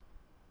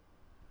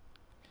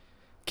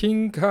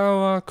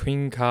킹카와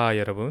퀸카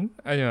여러분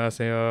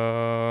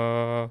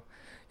안녕하세요.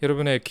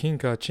 여러분의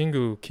킹카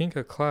친구,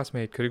 킹카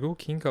클래스메이트 그리고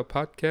킹카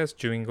팟캐스트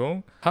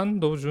주인공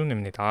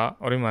한도준입니다.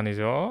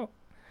 오랜만이죠?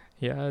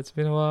 Yeah, it's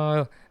been a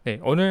while. 네,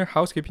 오늘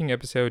Housekeeping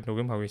에피소드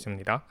녹음하고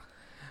있습니다.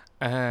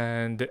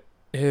 And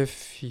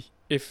if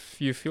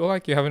you feel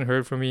like you haven't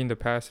heard from me in the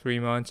past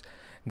 3 months,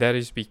 that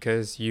is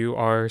because you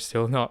are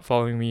still not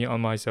following me on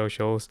my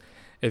socials.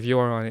 If you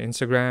are on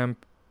Instagram,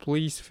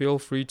 please feel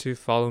free to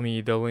follow me.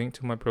 The link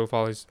to my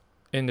profile is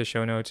in the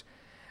show notes.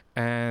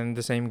 And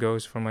the same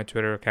goes for my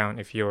Twitter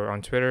account if you're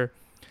on Twitter.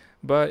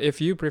 But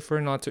if you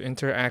prefer not to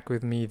interact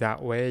with me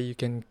that way, you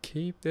can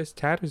keep the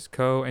status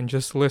quo and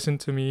just listen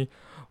to me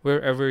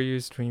wherever you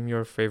stream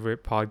your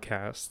favorite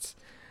podcasts.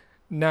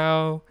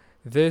 Now,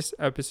 this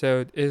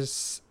episode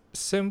is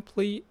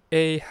simply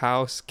a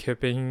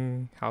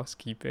housekeeping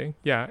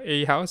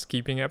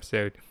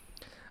episode.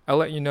 I'll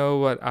let you know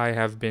what I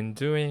have been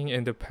doing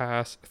in the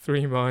past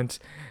 3 months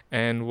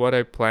and what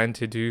I plan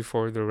to do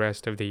for the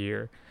rest of the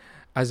year.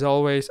 As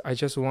always, I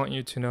just want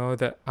you to know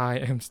that I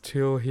am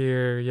still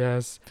here,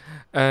 yes,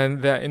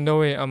 and that in no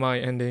way am I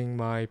ending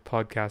my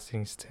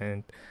podcasting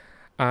stint.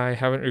 I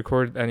haven't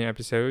recorded any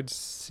episodes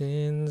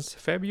since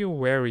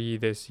February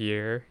this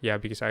year. Yeah,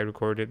 because I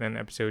recorded an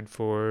episode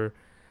for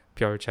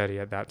Pure Chatty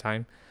at that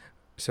time.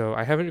 So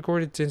I haven't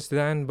recorded since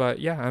then, but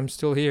yeah, I'm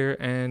still here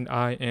and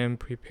I am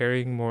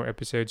preparing more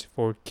episodes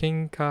for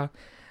Kingka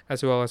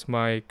as well as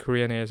my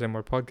Korean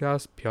ASMR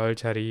podcast, Pure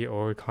Chatty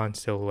or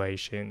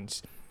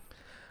Constellations.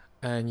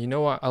 And you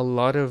know what? A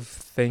lot of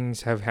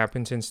things have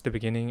happened since the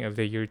beginning of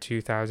the year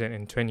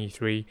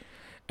 2023.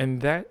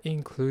 And that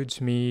includes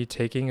me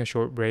taking a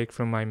short break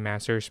from my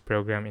master's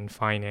program in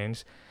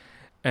finance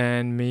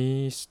and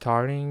me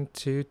starting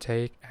to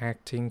take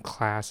acting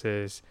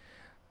classes.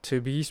 To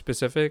be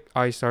specific,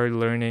 I started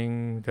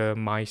learning the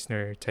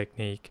Meissner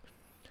technique.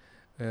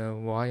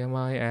 Why am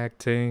I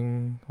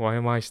acting? Why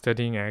am I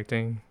studying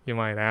acting? You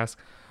might ask.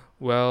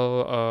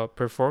 Well,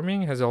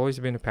 performing has always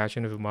been a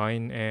passion of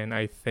mine, and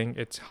I think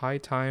it's high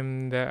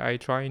time that I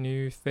try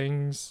new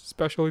things,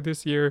 especially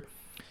this year.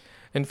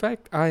 In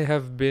fact, I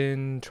have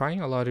been trying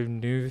a lot of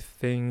new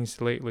things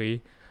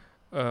lately.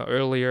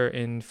 Earlier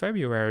in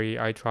February,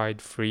 I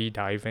tried free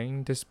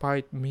diving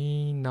despite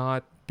me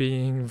not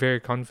being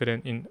very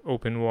confident in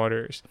open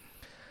waters.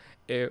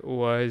 It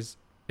was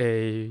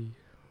a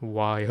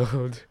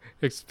wild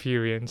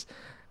experience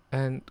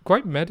and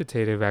quite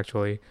meditative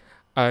actually.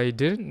 I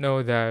didn't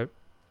know that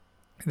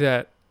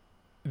that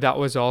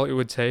was all it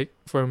would take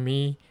for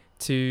me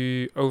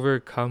to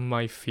overcome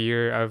my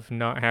fear of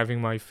not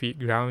having my feet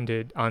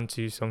grounded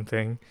onto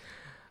something.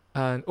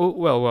 And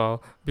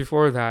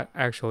before that,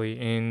 actually,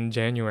 in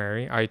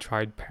January, I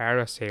tried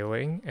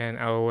parasailing and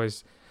I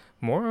was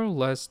more or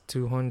less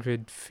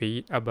 200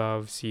 feet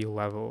above sea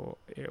level.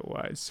 It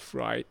was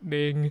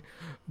frightening,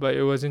 but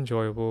it was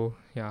enjoyable.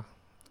 Yeah.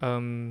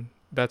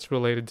 That's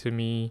related to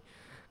me,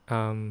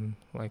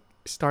 like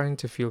starting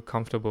to feel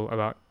comfortable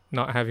about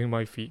not having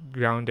my feet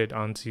grounded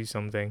onto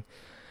something.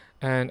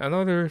 And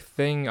another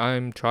thing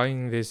I'm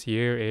trying this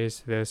year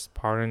is the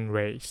Spartan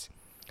race.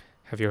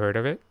 Have you heard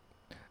of it?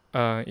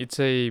 It's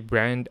a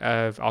brand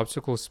of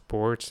obstacle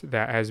sports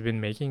that has been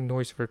making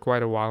noise for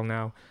quite a while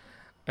now.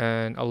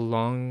 And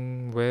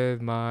along with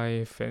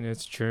my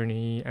fitness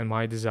journey and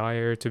my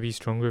desire to be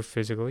stronger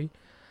physically,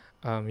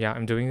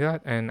 I'm doing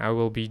that. And I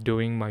will be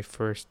doing my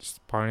first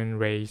Spartan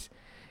race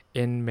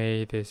in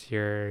May this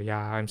year. Yeah,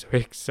 I'm so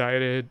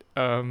excited.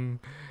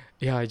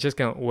 I just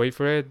can't wait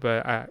for it.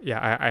 But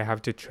I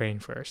have to train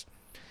first.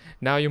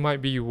 Now you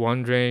might be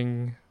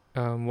wondering,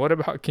 what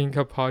about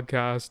Kinka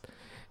Podcast?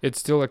 It's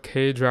still a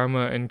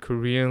K-drama and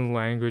Korean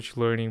language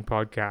learning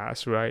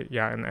podcast, right?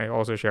 Yeah, and I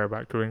also share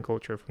about Korean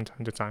culture from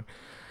time to time.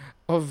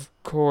 Of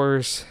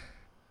course,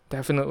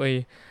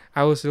 definitely,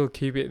 I will still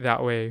keep it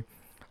that way.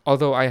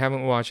 Although I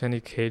haven't watched any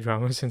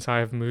K-drama since I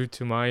have moved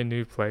to my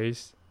new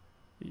place.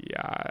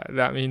 Yeah,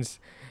 that means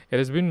it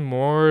has been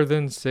more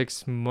than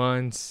 6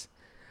 months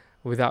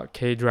without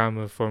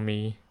K-drama for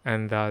me,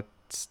 and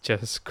that's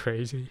just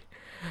crazy.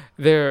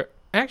 There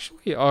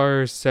actually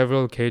are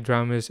several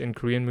K-dramas and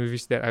Korean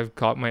movies that have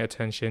caught my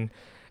attention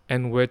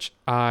and which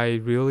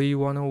I really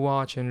want to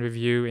watch and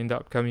review in the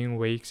upcoming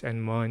weeks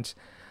and months.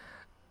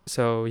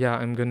 So yeah,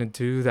 I'm gonna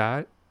do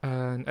that.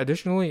 And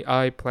additionally,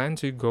 I plan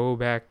to go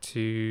back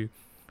to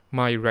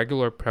my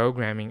regular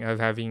programming of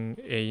having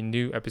a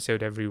new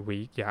episode every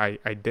week. Yeah,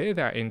 I did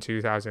that in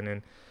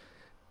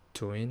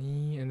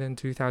 2020 and then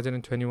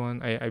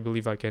 2021. I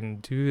believe I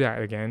can do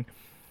that again.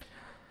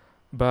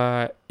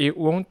 But it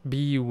won't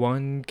be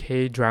one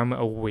K drama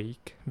a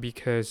week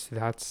because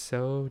that's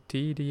so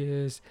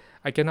tedious.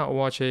 I cannot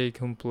watch a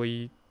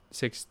complete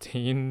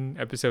 16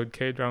 episode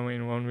K drama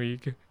in 1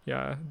 week.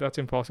 Yeah, that's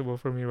impossible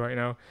for me right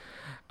now.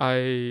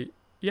 I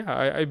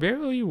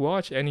barely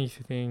watch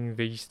anything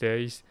these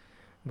days,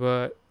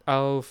 but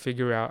I'll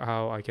figure out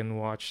how I can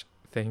watch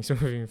things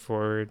moving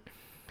forward.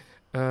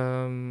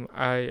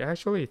 I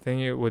actually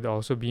think it would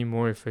also be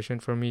more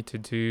efficient for me to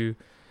do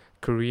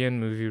Korean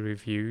movie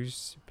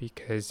reviews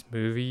because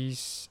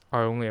movies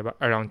are only about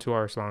around 2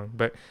 hours long.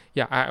 But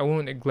yeah, I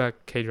won't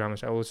neglect K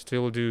dramas. I will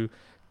still do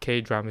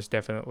K dramas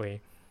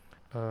definitely.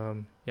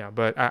 Yeah,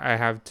 but I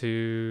have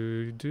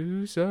to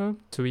do some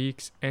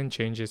tweaks and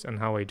changes on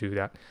how I do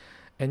that.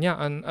 And yeah,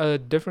 on a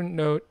different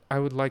note, I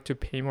would like to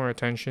pay more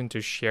attention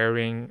to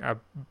sharing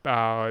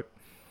about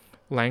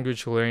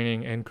language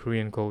learning and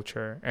Korean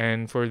culture.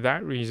 And for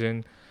that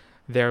reason,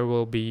 there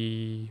will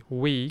be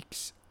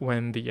weeks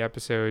when the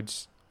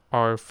episodes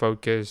are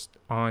focused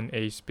on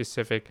a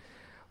specific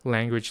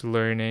language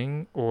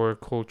learning or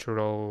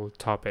cultural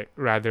topic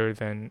rather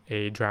than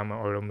a drama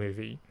or a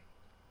movie.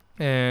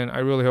 And I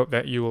really hope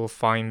that you will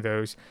find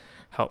those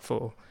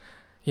helpful.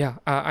 Yeah,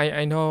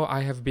 I know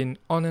I have been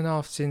on and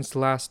off since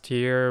last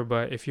year,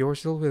 but if you're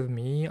still with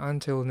me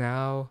until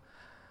now,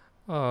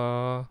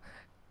 uh,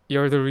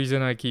 you're the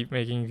reason I keep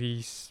making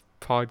these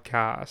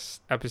podcast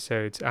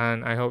episodes,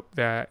 and I hope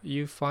that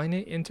you find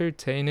it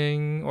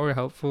entertaining or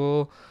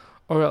helpful,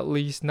 or at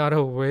least not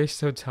a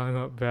waste of time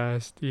at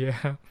best.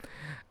 Yeah.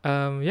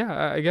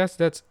 Yeah, I guess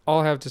that's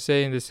all I have to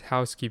say in this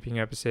housekeeping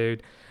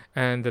episode.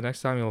 And the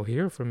next time you'll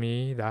hear from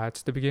me,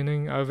 that's the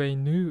beginning of a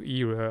new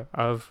era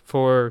of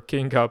for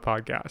Kinga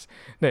Podcast.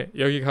 네,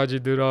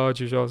 여기까지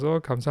들어주셔서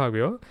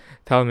감사하고요.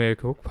 다음에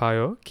꼭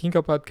봐요.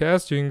 Kinga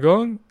Podcast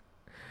주인공.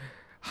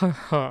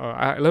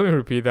 Let me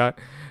repeat that.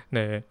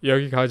 네,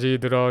 여기까지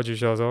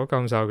들어주셔서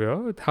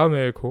감사하고요.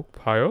 다음에 꼭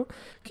봐요.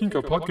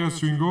 Kinga Podcast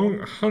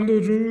주인공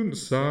한도준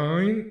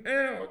sign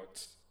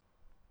out.